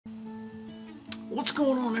What's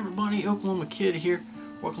going on, everybody? Oklahoma Kid here.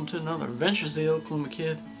 Welcome to another Adventures of the Oklahoma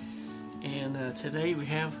Kid. And today we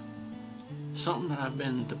have something that I've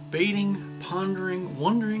been debating, pondering,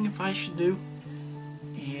 wondering if I should do,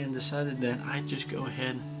 and decided that I'd just go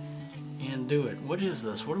ahead and do it. What is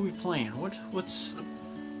this? What are we playing? What's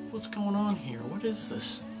going on here? What is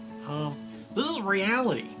this? This is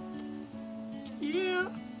reality. Yeah.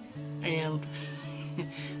 And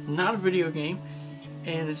not a video game.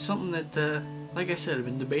 And it's something that, like I said, I've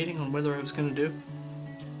been debating on whether I was going to do.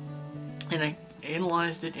 And I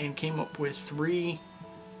analyzed it and came up with three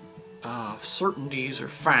certainties or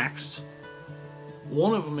facts.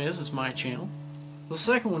 One of them is it's my channel. The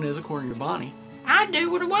second one is, according to Bonnie, I do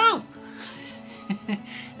what I want.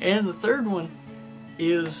 And the third one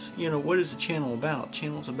is, you know, what is the channel about? The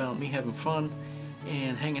channel's about me having fun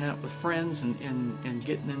and hanging out with friends and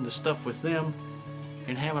getting into stuff with them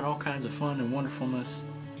and having all kinds of fun and wonderfulness.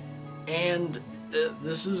 And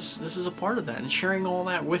this is a part of that, and sharing all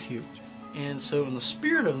that with you. And so in the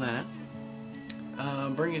spirit of that,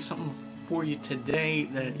 I'm bringing something for you today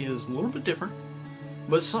that is a little bit different,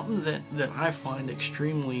 but something that I find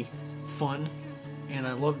extremely fun, and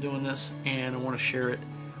I love doing this, and I want to share it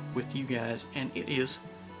with you guys, and it is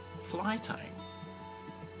fly tying.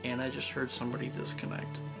 And I just heard somebody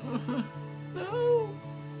disconnect. No!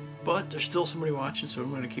 But there's still somebody watching, so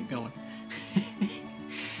I'm going to keep going.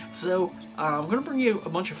 So, I'm going to bring you a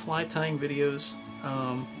bunch of fly tying videos,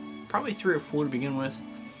 probably 3 or 4 to begin with.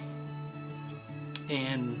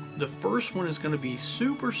 And the first one is going to be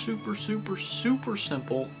super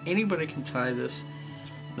simple. Anybody can tie this,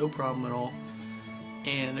 no problem at all.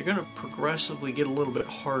 And they're going to progressively get a little bit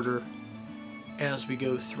harder as we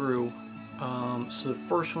go through. So the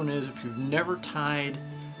first one is, if you've never tied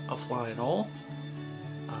a fly at all,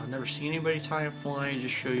 never seen anybody tie a fly,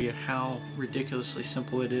 just show you how ridiculously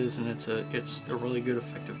simple it is, and it's a really good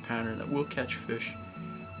effective pattern that will catch fish,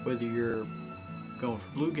 whether you're going for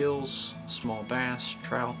bluegills, small bass,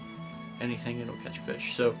 trout, anything, it'll catch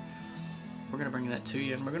fish. So we're going to bring that to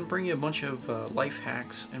you, and we're going to bring you a bunch of life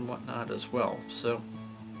hacks and whatnot as well. So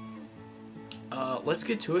let's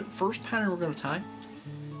get to it. The first pattern we're going to tie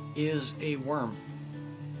is a worm.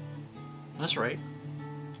 That's right,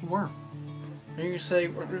 a worm. And you're going to say,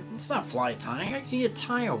 well, it's not fly tying. How can you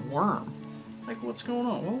tie a worm? Like, what's going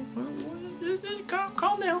on? Well,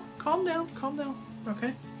 calm down,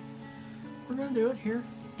 okay? We're going to do it here.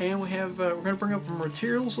 And we have, we're going to bring up a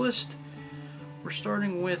materials list. We're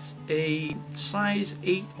starting with a size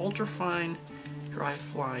 8 ultrafine dry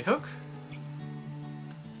fly hook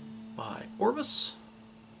by Orbis.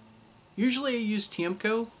 Usually I use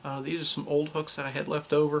Tiemco. These are some old hooks that I had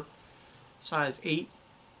left over. Size 8.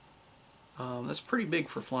 That's pretty big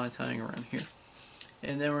for fly tying around here.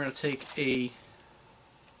 And then we're going to take a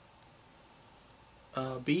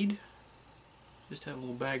bead. Just have a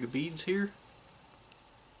little bag of beads here.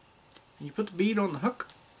 And you put the bead on the hook.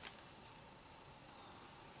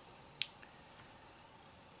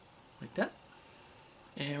 Like that.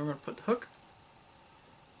 And we're going to put the hook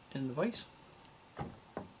in the vise.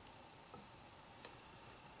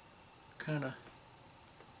 Kind of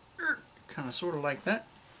sort of like that.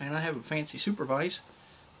 And I have a fancy super vise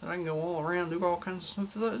that I can go all around, do all kinds of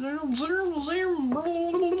stuff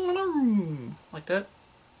like that.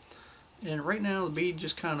 And right now the bead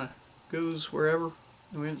just kind of goes wherever,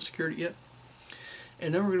 and we haven't secured it yet.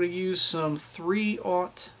 And then we're going to use some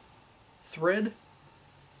 3/0 thread,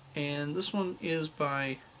 and this one is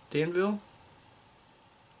by Danville.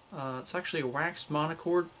 It's actually a waxed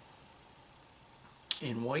monocord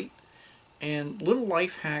in white. And little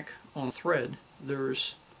life hack on thread,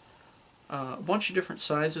 there's a bunch of different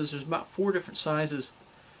sizes. There's about 4 different sizes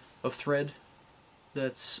of thread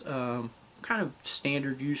that's kind of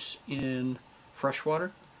standard use in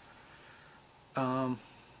freshwater.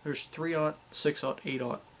 There's 3/0, 6/0,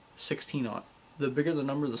 8/0, 16/0. The bigger the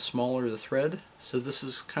number, the smaller the thread. So this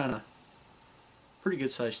is kind of pretty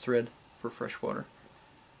good sized thread for freshwater.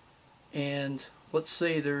 And let's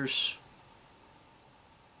say there's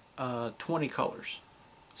 20 colors.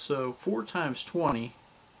 So 4 times 20,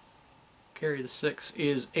 carry the 6,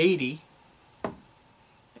 is 80.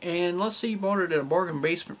 And let's say you bought it at a bargain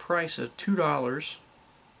basement price of $2.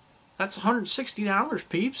 That's $160,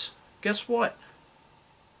 peeps. Guess what?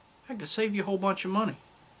 I could save you a whole bunch of money.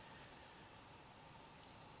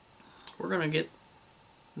 We're going to get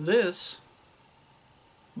this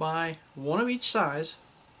by 1 of each size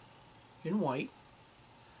in white.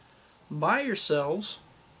 Buy yourselves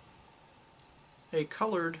a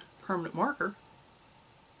colored permanent marker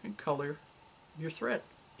and color your thread.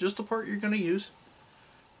 Just the part you're going to use.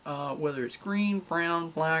 Whether it's green, brown,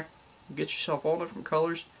 black, get yourself all different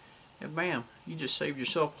colors, and bam, you just saved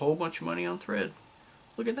yourself a whole bunch of money on thread.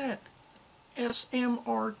 Look at that.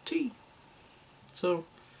 SMRT. So,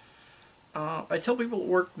 I tell people at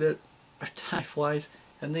work that I tie flies,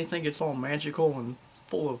 and they think it's all magical and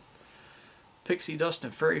full of pixie dust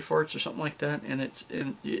and fairy farts or something like that, and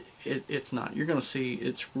it's not. You're going to see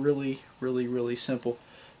it's really, really, really simple.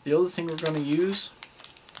 The other thing we're going to use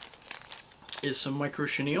is some micro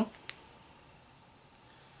chenille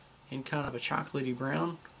in kind of a chocolatey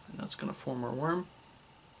brown, and that's going to form our worm.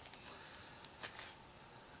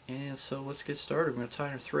 And so let's get started. We're going to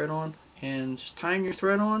tie our thread on, and just tying your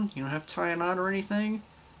thread on, you don't have to tie a knot or anything.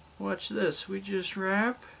 Watch this. We just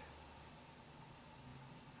wrap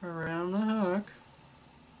around the hook.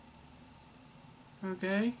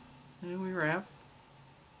 Okay, and we wrap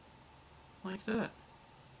like that.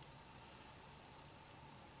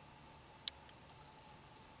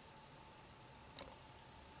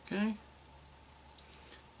 Okay.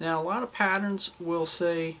 Now a lot of patterns will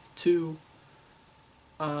say to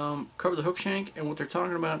cover the hook shank, and what they're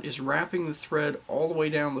talking about is wrapping the thread all the way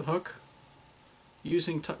down the hook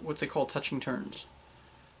using what they call touching turns.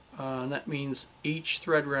 And that means each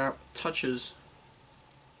thread wrap touches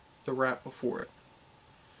the wrap before it.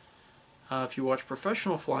 If you watch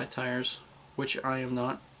professional fly tyers, which I am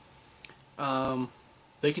not,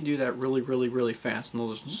 they can do that really, really, really fast, and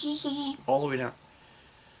they'll just all the way down.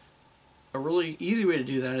 A really easy way to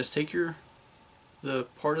do that is take the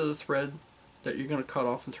part of the thread that you're going to cut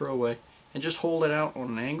off and throw away, and just hold it out on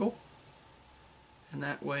an angle, and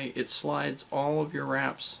that way it slides all of your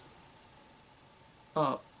wraps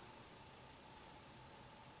up,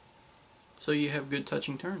 so you have good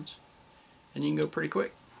touching turns, and you can go pretty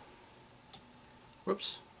quick.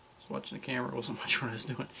 Whoops, I was watching the camera, it wasn't much what I was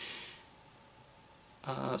doing.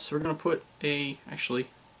 So we're going to put actually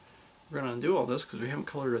we're going to undo all this because we haven't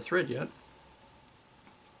colored our thread yet,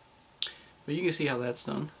 but you can see how that's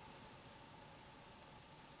done.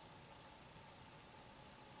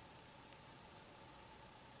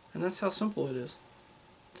 And that's how simple it is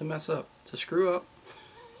to mess up, to screw up.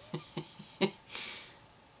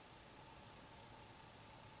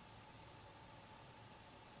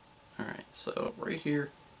 Alright, so right here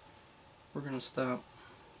we're going to stop,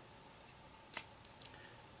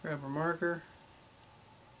 grab our marker,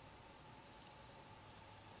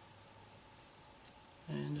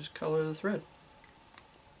 and just color the thread.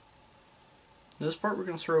 This part we're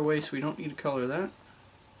going to throw away, so we don't need to color that.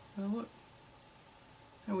 Now look.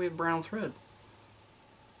 And we have brown thread.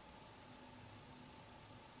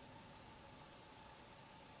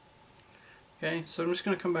 Okay, so I'm just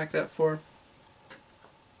going to come back that far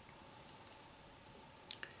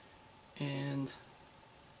and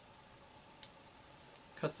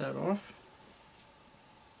cut that off.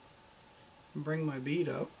 Bring my bead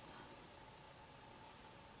up,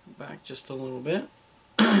 back just a little bit,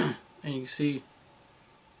 and you can see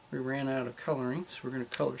we ran out of coloring, so we're going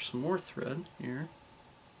to color some more thread here.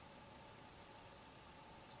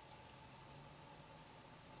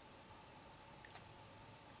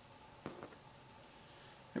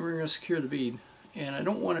 And we're going to secure the bead, and I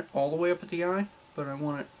don't want it all the way up at the eye, but I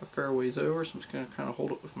want it a fair ways over, so I'm just going to kind of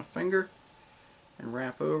hold it with my finger and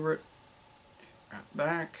wrap over it, wrap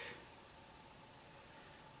back.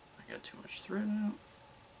 I got too much thread out,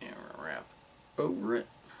 and we're going to wrap over it.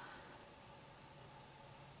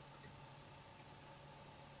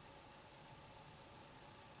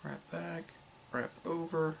 Wrap back, wrap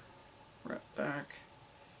over, wrap back,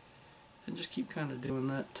 and just keep kind of doing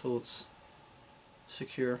that till it's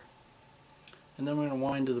secure. And then we're going to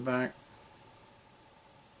wind to the back.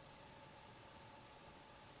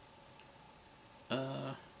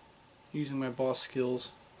 Using my boss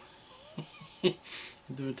skills,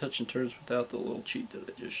 doing touch and turns without the little cheat that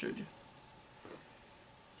I just showed you.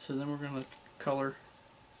 So then we're going to color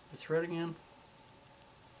the thread again.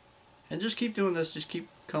 And just keep doing this, just keep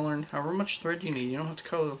coloring however much thread you need. You don't have to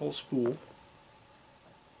color the whole spool.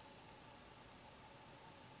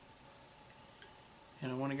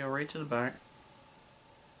 And I want to go right to the back.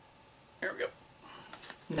 There we go.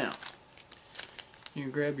 Now, you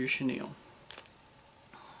grab your chenille.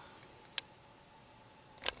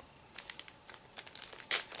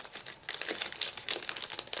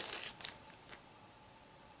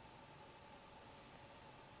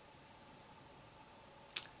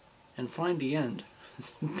 And find the end.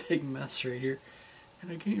 It's a big mess right here,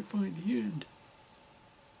 and I can't find the end.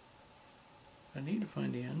 I need to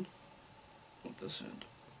find the end. With this end.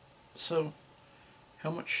 So, how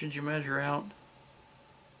much should you measure out?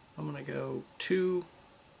 I'm going to go 2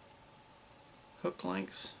 hook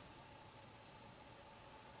lengths.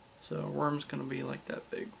 So a worm's going to be like that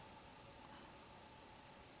big.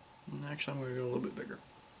 And actually, I'm going to go a little bit bigger.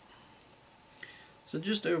 So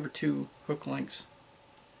just over 2 hook lengths,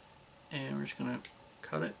 and we're just going to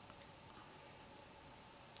cut it.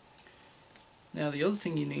 Now the other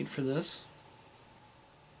thing you need for this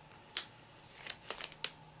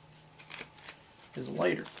is a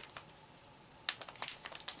lighter.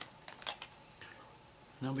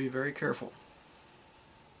 Now be very careful.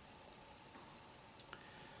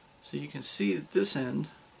 So you can see that this end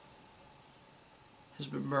has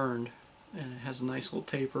been burned and it has a nice little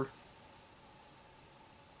taper.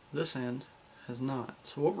 This end has not.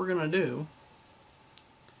 So what we're going to do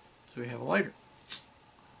is we have a lighter.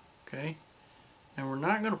 Okay? And we're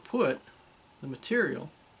not going to put the material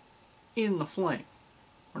in the flame.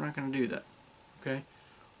 We're not going to do that. Okay?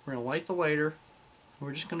 We're going to light the lighter and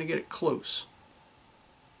we're just going to get it close.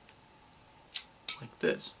 Like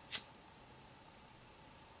this.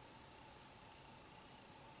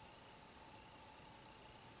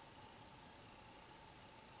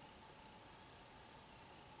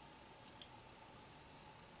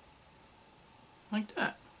 Like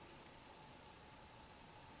that.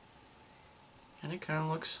 And it kind of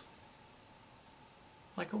looks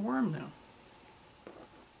like a worm now.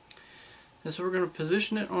 And so we're going to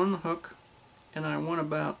position it on the hook, and I want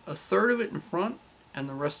about 1/3 of it in front and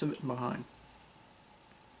the rest of it in behind.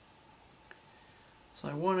 So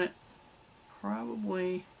I want it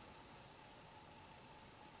probably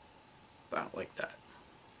about like that.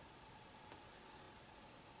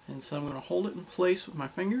 And so I'm going to hold it in place with my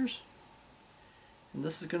fingers. And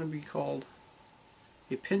this is going to be called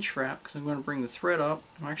a pinch wrap because I'm going to bring the thread up.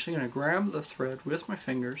 I'm actually going to grab the thread with my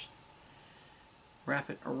fingers, wrap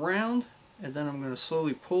it around, and then I'm going to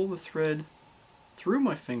slowly pull the thread through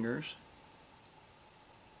my fingers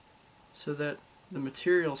so that the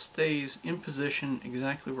material stays in position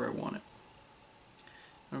exactly where I want it.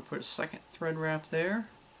 I'm going to put a second thread wrap there,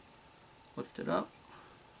 lift it up,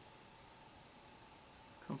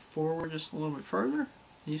 come forward just a little bit further.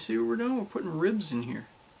 You see what we're doing? We're putting ribs in here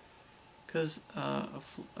because a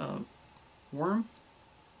worm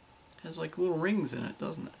has like little rings in it,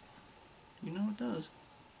 doesn't it? You know it does.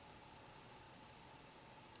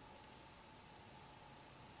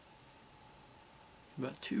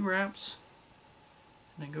 About 2 wraps,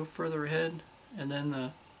 and then go further ahead, and then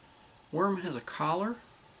the worm has a collar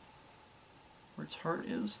where its heart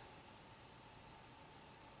is.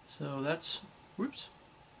 So that's, whoops.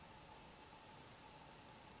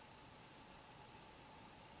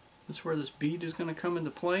 This is where this bead is going to come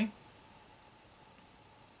into play.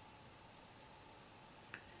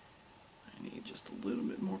 I need just a little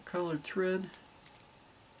bit more colored thread.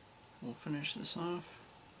 We'll finish this off.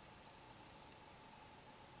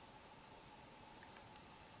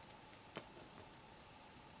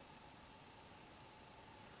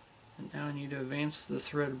 And now I need to advance the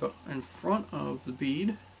thread in front of the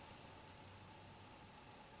bead.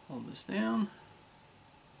 Hold this down.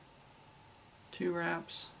 2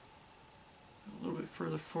 wraps. A little bit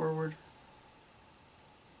further forward.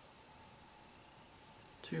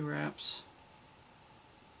 2 wraps.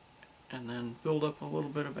 And then build up a little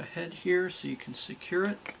bit of a head here so you can secure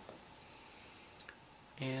it.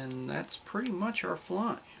 And that's pretty much our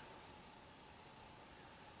fly.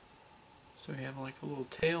 So we have like a little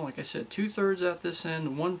tail, like I said, 2/3 out this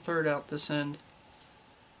end, 1/3 out this end.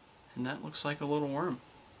 And that looks like a little worm.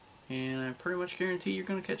 And I pretty much guarantee you're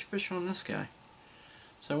going to catch fish on this guy.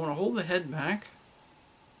 So I want to hold the head back,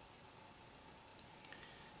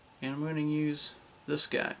 and I'm going to use this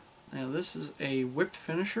guy. Now this is a whip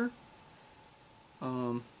finisher.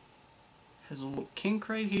 Has a little kink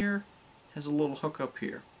right here, has a little hook up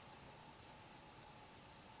here.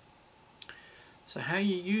 So how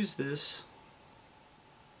you use this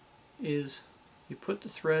is you put the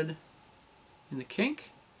thread in the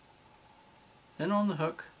kink, then on the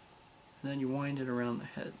hook, and then you wind it around the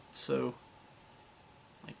head. So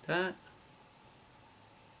like that.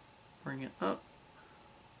 Bring it up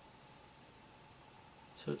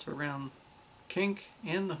so it's around kink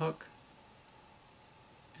and the hook,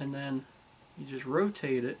 and then you just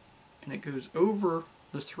rotate it and it goes over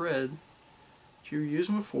the thread that you were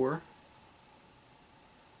using before.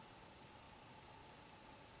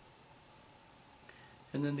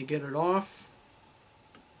 And then to get it off,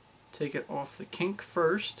 take it off the kink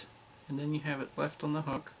first, and then you have it left on the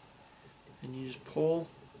hook, and you just pull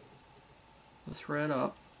the thread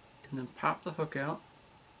up and then pop the hook out,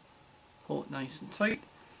 pull it nice and tight,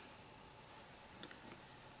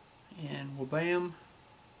 and wha-bam,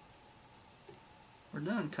 we're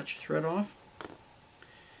done. Cut your thread off.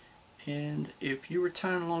 And if you were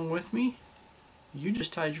tying along with me, you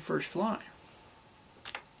just tied your first fly.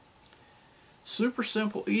 So super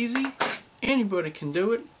simple, easy. Anybody can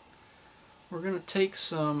do it. We're going to take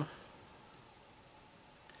some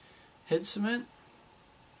head cement,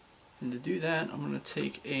 and to do that I'm going to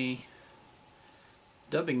take a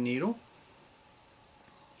dubbing needle,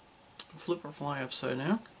 flip our fly upside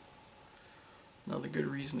down. Another good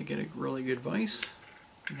reason to get a really good vise.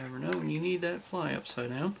 You never know when you need that fly upside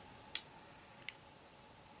down.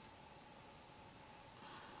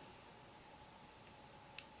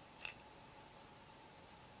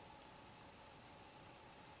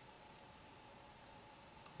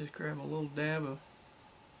 Just grab a little dab of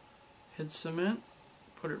head cement,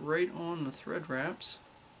 put it right on the thread wraps,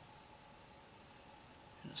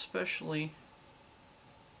 and especially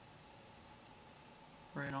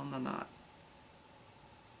right on the knot.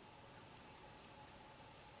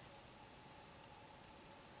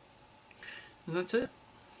 And that's it.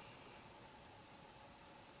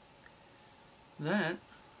 That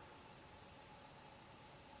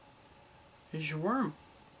is your worm.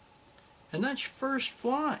 And that's your first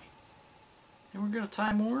fly. And we're going to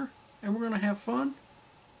tie more, and we're going to have fun.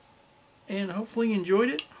 And hopefully you enjoyed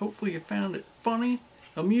it. Hopefully you found it funny,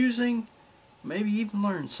 amusing, maybe even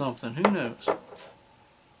learned something. Who knows?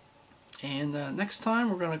 And next time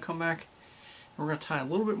we're going to come back and we're going to tie a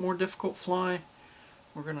little bit more difficult fly.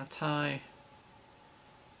 We're going to tie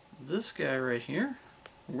this guy right here.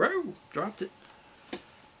 Whoa, dropped it.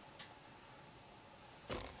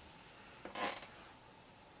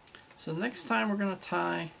 So next time we're going to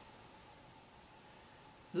tie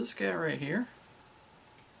this guy right here.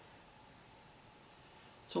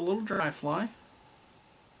 It's a little dry fly.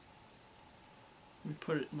 We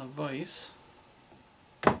put it in a vise.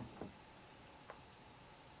 So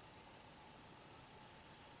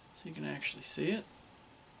you can actually see it.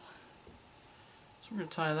 So we're going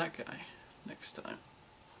to tie that guy next time.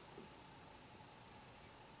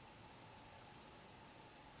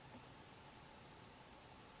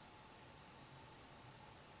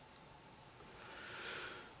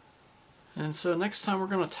 And so next time we're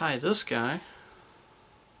going to tie this guy,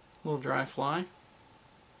 little dry fly,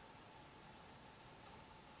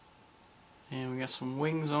 and we got some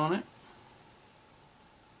wings on it,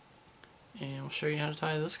 and we'll show you how to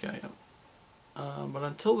tie this guy up. But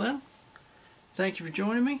until then, thank you for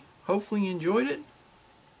joining me. Hopefully you enjoyed it.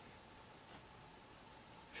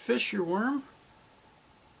 Fish your worm,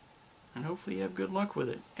 and hopefully you have good luck with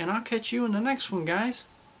it. And I'll catch you in the next one, guys.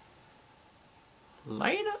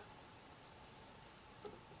 Later.